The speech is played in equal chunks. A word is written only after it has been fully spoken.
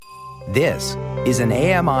This is an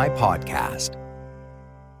AMI podcast.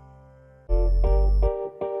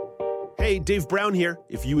 Hey, Dave Brown here.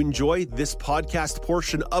 If you enjoy this podcast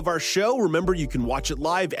portion of our show, remember you can watch it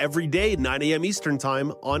live every day at 9 a.m. Eastern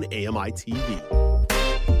Time on AMI TV.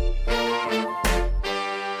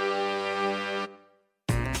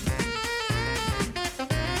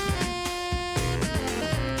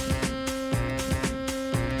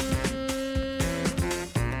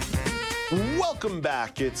 Welcome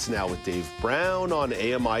back. It's Now with Dave Brown on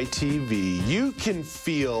AMI TV. You can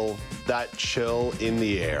feel that chill in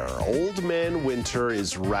the air. Old man winter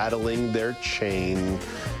is rattling their chain.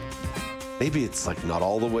 Maybe it's like not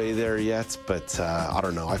all the way there yet, but I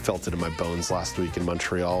don't know. I felt it in my bones last week in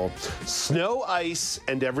Montreal. Snow, ice,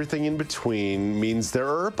 and everything in between means there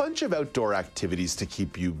are a bunch of outdoor activities to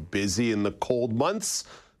keep you busy in the cold months.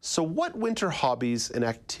 So what winter hobbies and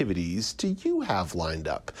activities do you have lined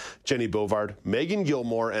up? Jennie, Bovard, Meagan,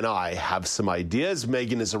 Gillmore, and I have some ideas.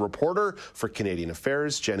 Meagan is a reporter for Canadian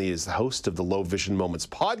Affairs. Jennie is the host of the Low Vision Moments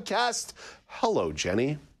podcast. Hello,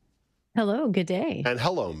 Jennie. Hello, good day. And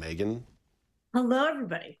hello, Meagan. Hello,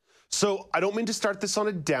 everybody. So I don't mean to start this on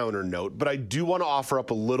a downer note, but I do want to offer up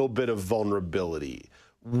a little bit of vulnerability.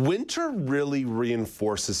 Winter really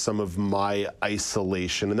reinforces some of my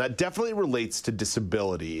isolation, and that definitely relates to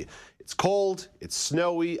disability. It's cold, it's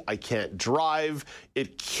snowy, I can't drive.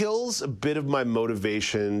 It kills a bit of my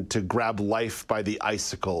motivation to grab life by the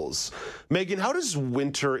icicles. Meagan, how does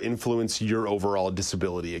winter influence your overall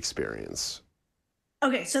disability experience?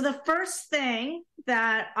 Okay, so the first thing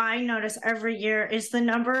that I notice every year is the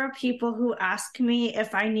number of people who ask me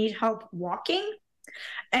if I need help walking.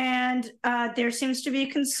 And there seems to be a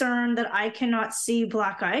concern that I cannot see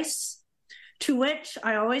black ice, to which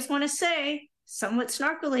I always want to say, somewhat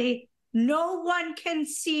snarkily, no one can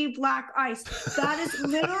see black ice. That is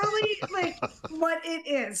literally like what it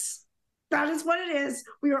is. That is what it is.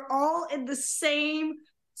 We are all in the same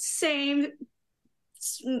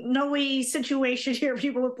snowy situation here,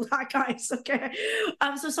 people with black ice, okay?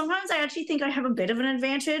 So sometimes I actually think I have a bit of an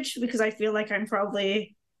advantage because I feel like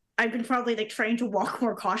I've been probably like trained to walk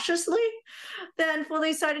more cautiously than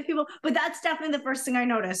fully sighted people. But that's definitely the first thing I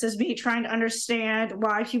notice is me trying to understand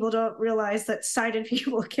why people don't realize that sighted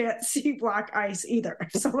people can't see black ice either.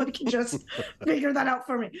 Someone can just figure that out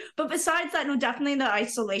for me. But besides that, no, definitely the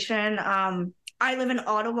isolation. I live in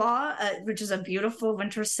Ottawa, which is a beautiful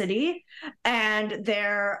winter city, and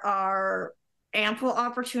there are ample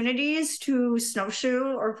opportunities to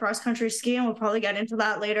snowshoe or cross-country ski, and we'll probably get into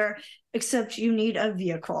that later, except you need a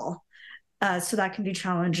vehicle. So that can be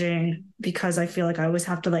challenging because I feel like I always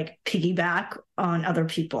have to like piggyback on other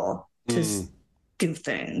people to do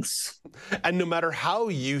things. And no matter how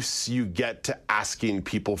used you get to asking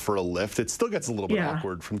people for a lift, it still gets a little bit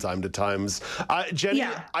awkward from time to time. Jennie,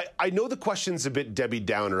 I know the question's a bit Debbie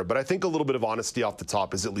Downer, but I think a little bit of honesty off the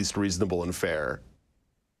top is at least reasonable and fair.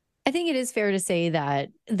 I think it is fair to say that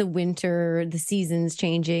the winter, the seasons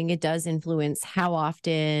changing, it does influence how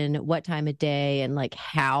often, what time of day, and like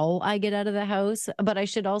how I get out of the house. But I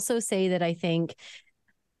should also say that I think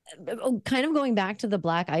kind of going back to the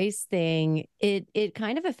black ice thing, it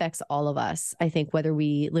kind of affects all of us, I think, whether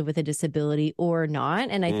we live with a disability or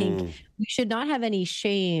not. And I think we should not have any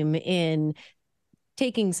shame in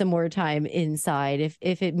taking some more time inside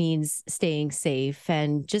if it means staying safe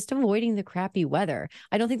and just avoiding the crappy weather.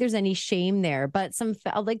 I don't think there's any shame there, but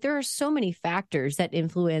there are so many factors that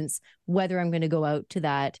influence whether I'm going to go out to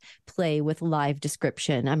that play with live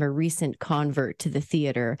description. I'm a recent convert to the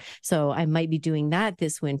theater, so I might be doing that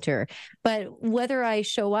this winter. But whether I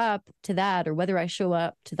show up to that or whether I show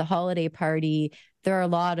up to the holiday party, there are a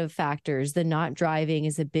lot of factors. The not driving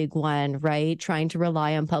is a big one, right? Trying to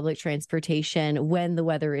rely on public transportation when the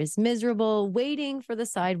weather is miserable, waiting for the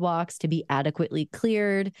sidewalks to be adequately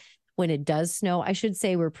cleared. When it does snow, I should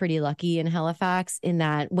say we're pretty lucky in Halifax in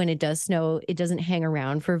that when it does snow, it doesn't hang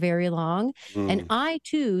around for very long. And I,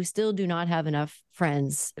 too, still do not have enough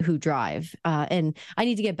friends who drive. And I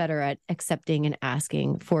need to get better at accepting and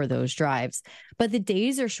asking for those drives. But the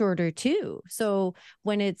days are shorter, too. So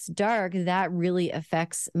when it's dark, that really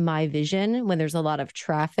affects my vision. When there's a lot of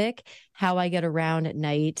traffic, how I get around at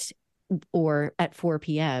night or at 4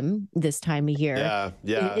 p.m. this time of year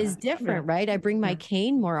is different, right? I bring my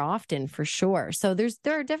cane more often for sure. So there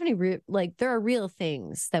are definitely there are real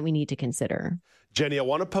things that we need to consider. Jennie, I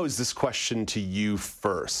want to pose this question to you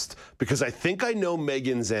first because I think I know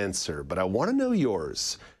Meagan's answer, but I want to know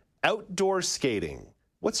yours. Outdoor skating.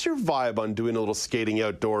 What's your vibe on doing a little skating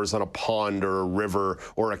outdoors on a pond or a river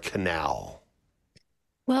or a canal?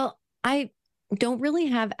 Well, don't really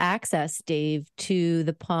have access, Dave, to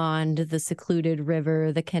the pond, the secluded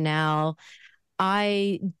river, the canal.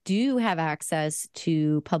 I do have access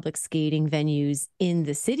to public skating venues in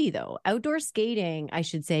the city, though. Outdoor skating, I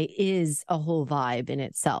should say, is a whole vibe in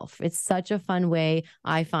itself. It's such a fun way,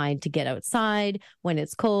 I find, to get outside when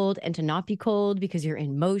it's cold and to not be cold because you're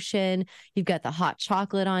in motion. You've got the hot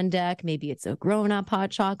chocolate on deck. Maybe it's a grown-up hot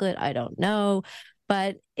chocolate. I don't know.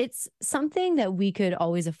 But it's something that we could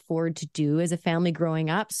always afford to do as a family growing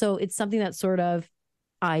up. So it's something that sort of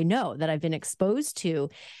I know that I've been exposed to.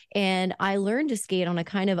 And I learned to skate on a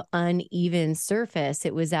kind of uneven surface.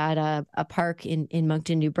 It was at a park in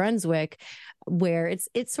Moncton, New Brunswick, where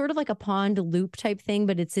it's sort of like a pond loop type thing,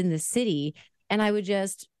 but it's in the city. And I would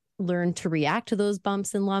just learn to react to those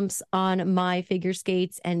bumps and lumps on my figure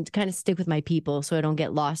skates and kind of stick with my people so I don't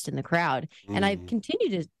get lost in the crowd. And I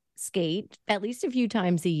continue to skate at least a few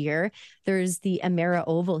times a year. There's the Amera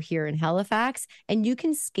Oval here in Halifax, and you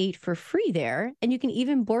can skate for free there. And you can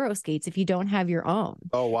even borrow skates if you don't have your own.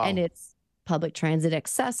 Oh, wow. And it's public transit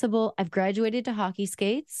accessible. I've graduated to hockey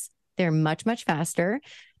skates. They're much, much faster,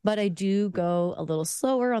 but I do go a little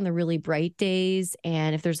slower on the really bright days.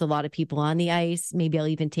 And if there's a lot of people on the ice, maybe I'll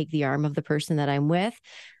even take the arm of the person that I'm with.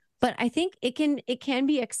 But I think it can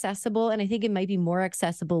be accessible, and I think it might be more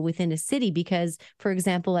accessible within a city because, for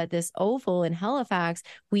example, at this oval in Halifax,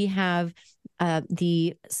 we have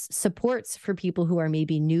the supports for people who are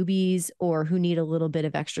maybe newbies or who need a little bit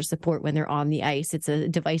of extra support when they're on the ice. It's a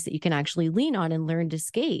device that you can actually lean on and learn to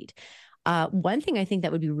skate. One thing I think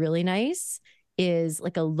that would be really nice is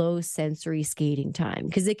like a low sensory skating time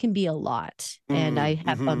because it can be a lot, and I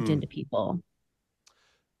have bumped into people.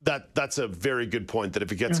 That's a very good point, that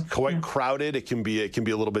if it gets quite crowded, it can be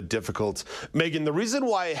a little bit difficult. Meagan, the reason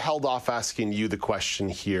why I held off asking you the question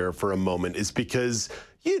here for a moment is because,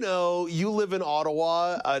 you know, you live in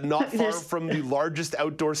Ottawa, not far from the largest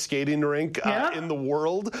outdoor skating rink in the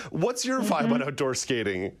world. What's your vibe on outdoor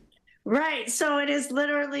skating? Right. So it is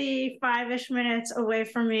literally 5-ish minutes away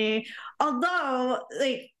from me. Although,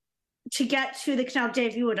 like, to get to the canal,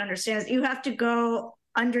 Dave, you would understand, you have to go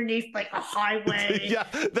underneath like a highway.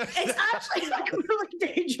 It's actually like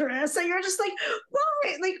really dangerous. So you're just like,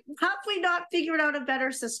 well, like, have we not figured out a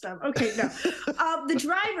better system? Okay, no. The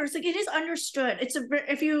drivers, like, it is understood. It's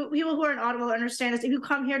if you people who are in Ottawa understand this, if you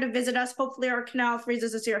come here to visit us, hopefully our canal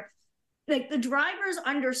freezes this year. Like, the drivers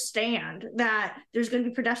understand that there's going to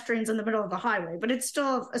be pedestrians in the middle of the highway, but it's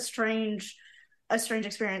still a strange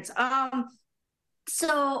experience.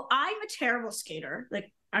 So I'm a terrible skater.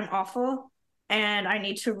 Like, I'm awful. And I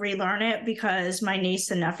need to relearn it because my niece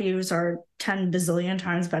and nephews are 10 bazillion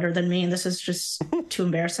times better than me. And this is just too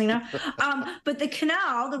embarrassing now. But the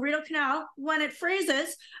canal, the Rideau Canal, when it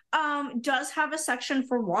freezes, does have a section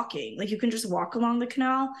for walking. Like, you can just walk along the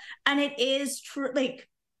canal. And it is true, like,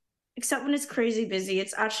 except when it's crazy busy,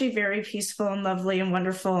 it's actually very peaceful and lovely and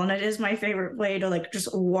wonderful. And it is my favorite way to, like, just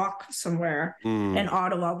walk somewhere in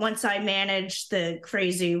Ottawa once I manage the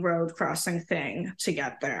crazy road crossing thing to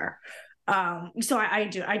get there. So I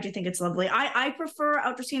do think it's lovely. I prefer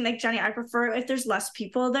outdoor skiing, like Jennie. I prefer if there's less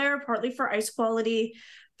people there, partly for ice quality,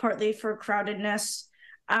 partly for crowdedness.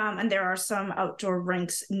 And there are some outdoor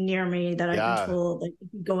rinks near me that I've been told, like, if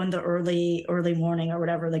you go in the early morning or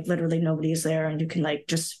whatever, like, literally nobody's there and you can, like,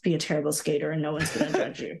 just be a terrible skater and no one's going to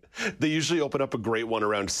judge you. They usually open up a great one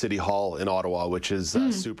around City Hall in Ottawa, which is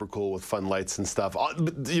super cool with fun lights and stuff.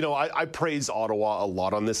 You know, I praise Ottawa a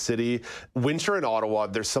lot on this city. Winter in Ottawa,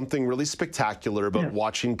 there's something really spectacular about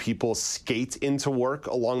watching people skate into work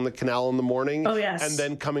along the canal in the morning. Oh, yes. And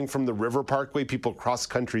then coming from the River Parkway, people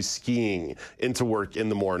cross-country skiing into work in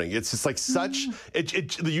the morning. It's just like such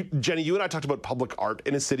Jennie, you and I talked about public art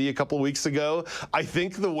in a city a couple of weeks ago. I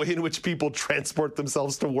think the way in which people transport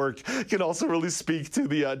themselves to work can also really speak to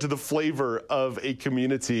the flavor of a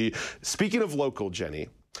community. Speaking of local, Jennie,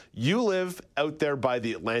 you live out there by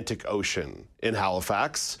the Atlantic Ocean in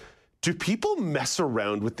Halifax. Do people mess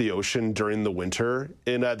around with the ocean during the winter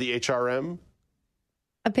in the HRM?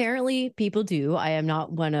 Apparently people do. I am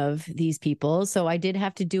not one of these people. So I did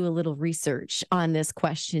have to do a little research on this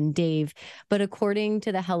question, Dave. But according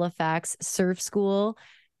to the Halifax Surf School,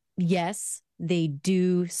 yes, they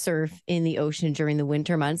do surf in the ocean during the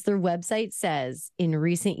winter months. Their website says in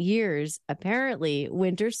recent years, apparently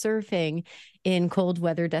winter surfing in cold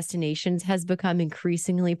weather destinations has become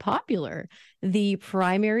increasingly popular. The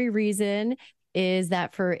primary reason is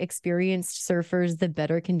that for experienced surfers, the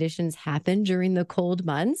better conditions happen during the cold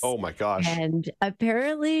months. Oh my gosh. And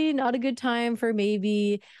apparently not a good time for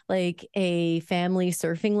maybe like a family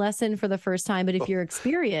surfing lesson for the first time. But if you're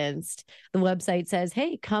experienced, the website says,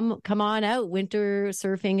 hey, come on out. Winter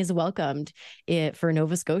surfing is welcomed for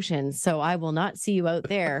Nova Scotians. So I will not see you out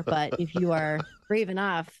there. But if you are brave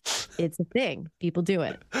enough, it's a thing. People do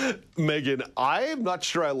it. Meagan, I'm not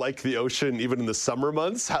sure I like the ocean even in the summer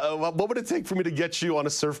months. What would it take for me to get you on a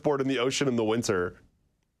surfboard in the ocean in the winter?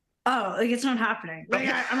 Oh, like it's not happening. Like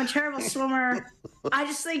I'm a terrible swimmer. I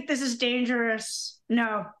just think this is dangerous.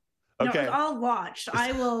 No. Okay. No, I'll watch.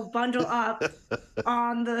 I will bundle up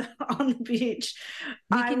on the beach.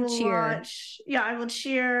 I will watch. Yeah, I will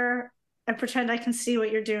cheer and pretend I can see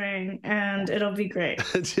what you're doing, and it'll be great.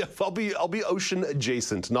 Yeah, I'll be ocean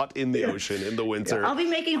adjacent, not in the ocean in the winter. Yeah, I'll be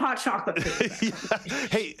making hot chocolate. Yeah.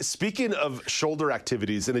 Hey, speaking of shoulder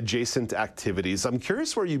activities and adjacent activities, I'm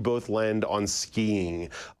curious where you both land on skiing.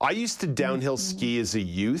 I used to downhill ski as a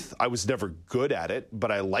youth. I was never good at it,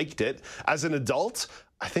 but I liked it. As an adult,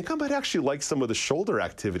 I think I might actually like some of the shoulder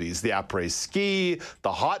activities, the après ski,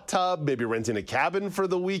 the hot tub, maybe renting a cabin for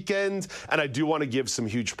the weekend. And I do want to give some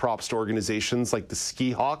huge props to organizations like the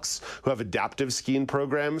Ski Hawks, who have adaptive skiing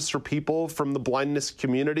programs for people from the blindness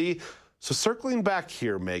community. So circling back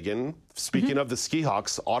here, Meagan, speaking of the Ski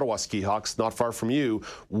Hawks, Ottawa Ski Hawks, not far from you,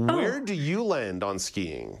 where do you land on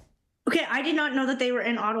skiing? Okay, I did not know that they were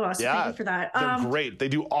in Ottawa, so thank you for that. They're great. They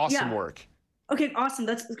do awesome work. Okay, awesome.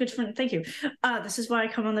 That's good. Thank you. This is why I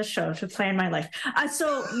come on this show, to plan my life.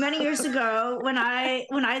 So many years ago, when I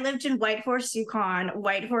lived in Whitehorse, Yukon,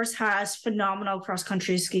 Whitehorse has phenomenal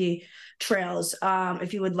cross-country ski trails.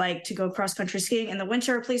 If you would like to go cross-country skiing in the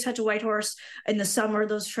winter, please head to Whitehorse. In the summer,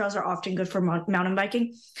 those trails are often good for mountain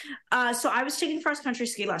biking. So I was taking cross-country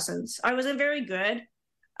ski lessons. I wasn't very good,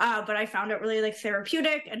 but I found it really like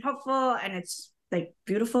therapeutic and hopeful, and it's like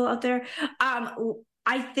beautiful out there.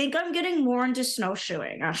 I think I'm getting more into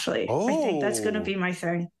snowshoeing, actually. I think that's going to be my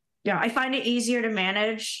thing. Yeah, I find it easier to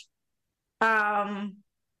manage. I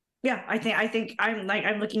think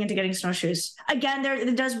I'm looking into getting snowshoes. Again,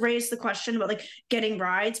 it does raise the question about like getting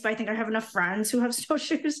rides, but I think I have enough friends who have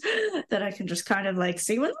snowshoes that I can just kind of like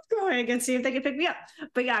see what's going and see if they can pick me up.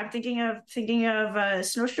 But yeah, I'm thinking of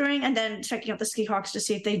snowshoeing and then checking out the Ski Hawks to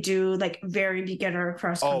see if they do like very beginner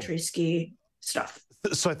cross country ski stuff.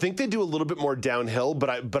 So I think they do a little bit more downhill, but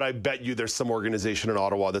I bet you there's some organization in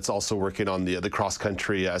Ottawa that's also working on the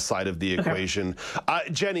cross-country side of the equation.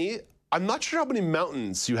 Jennie, I'm not sure how many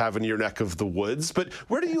mountains you have in your neck of the woods, but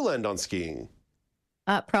where do you land on skiing?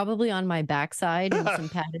 Probably on my backside in some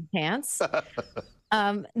padded pants.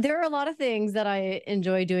 There are a lot of things that I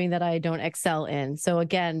enjoy doing that I don't excel in. So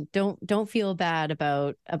again, don't feel bad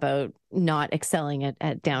about not excelling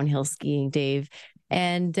at downhill skiing, Dave.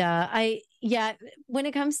 And when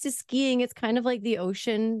it comes to skiing, it's kind of like the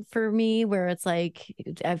ocean for me, where it's like,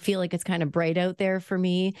 I feel like it's kind of bright out there for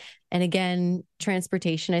me. And again,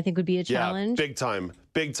 transportation, I think, would be a challenge. Yeah,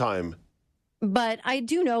 big time. But I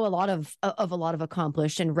do know a lot of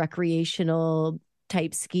accomplished and recreational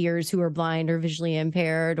type skiers who are blind or visually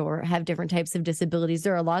impaired or have different types of disabilities.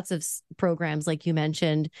 There are lots of programs, like you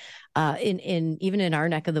mentioned, even in our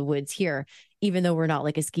neck of the woods here, even though we're not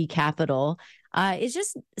like a ski capital.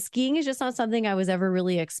 Skiing is just not something I was ever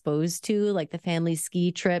really exposed to. Like the family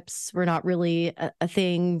ski trips were not really a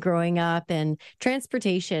thing growing up, and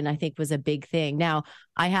transportation, I think, was a big thing. Now,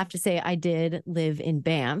 I have to say I did live in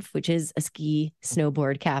Banff, which is a ski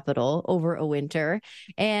snowboard capital, over a winter.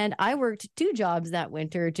 And I worked 2 jobs that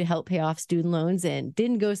winter to help pay off student loans and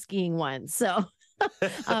didn't go skiing once. So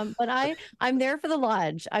but I'm there for the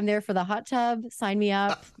lodge. I'm there for the hot tub. Sign me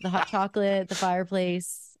up. The hot chocolate, the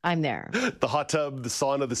fireplace. I'm there. The hot tub, the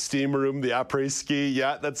sauna, the steam room, the après ski.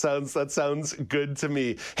 Yeah, that sounds good to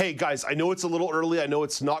me. Hey guys, I know it's a little early. I know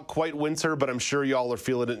it's not quite winter, but I'm sure y'all are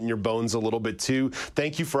feeling it in your bones a little bit too.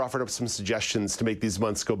 Thank you for offering up some suggestions to make these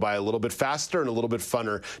months go by a little bit faster and a little bit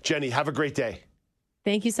funner. Jennie, have a great day.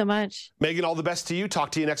 Thank you so much. Meagan, all the best to you. Talk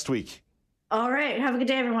to you next week. All right. Have a good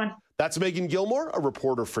day, everyone. That's Meagan Gillmore, a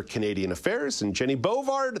reporter for Canadian Affairs, and Jennie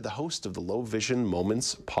Bovard, the host of the Low Vision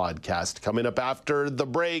Moments podcast. Coming up after the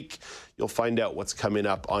break, you'll find out what's coming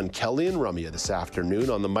up on Kelly and Rumia this afternoon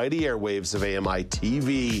on the mighty airwaves of AMI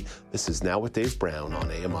TV. This is Now with Dave Brown on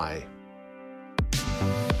AMI.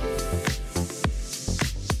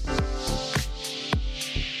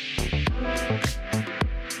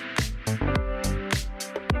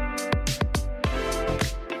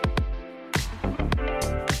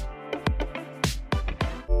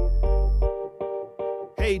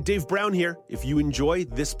 Hi, Dave Brown here. If you enjoy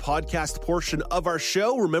this podcast portion of our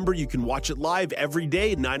show, remember you can watch it live every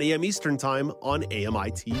day at 9 a.m. Eastern Time on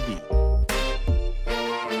AMI TV.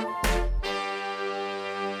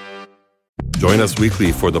 Join us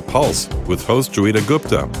weekly for The Pulse with host Joeita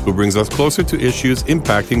Gupta, who brings us closer to issues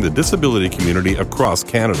impacting the disability community across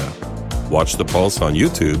Canada. Watch The Pulse on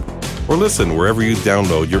YouTube or listen wherever you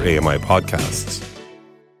download your AMI podcasts.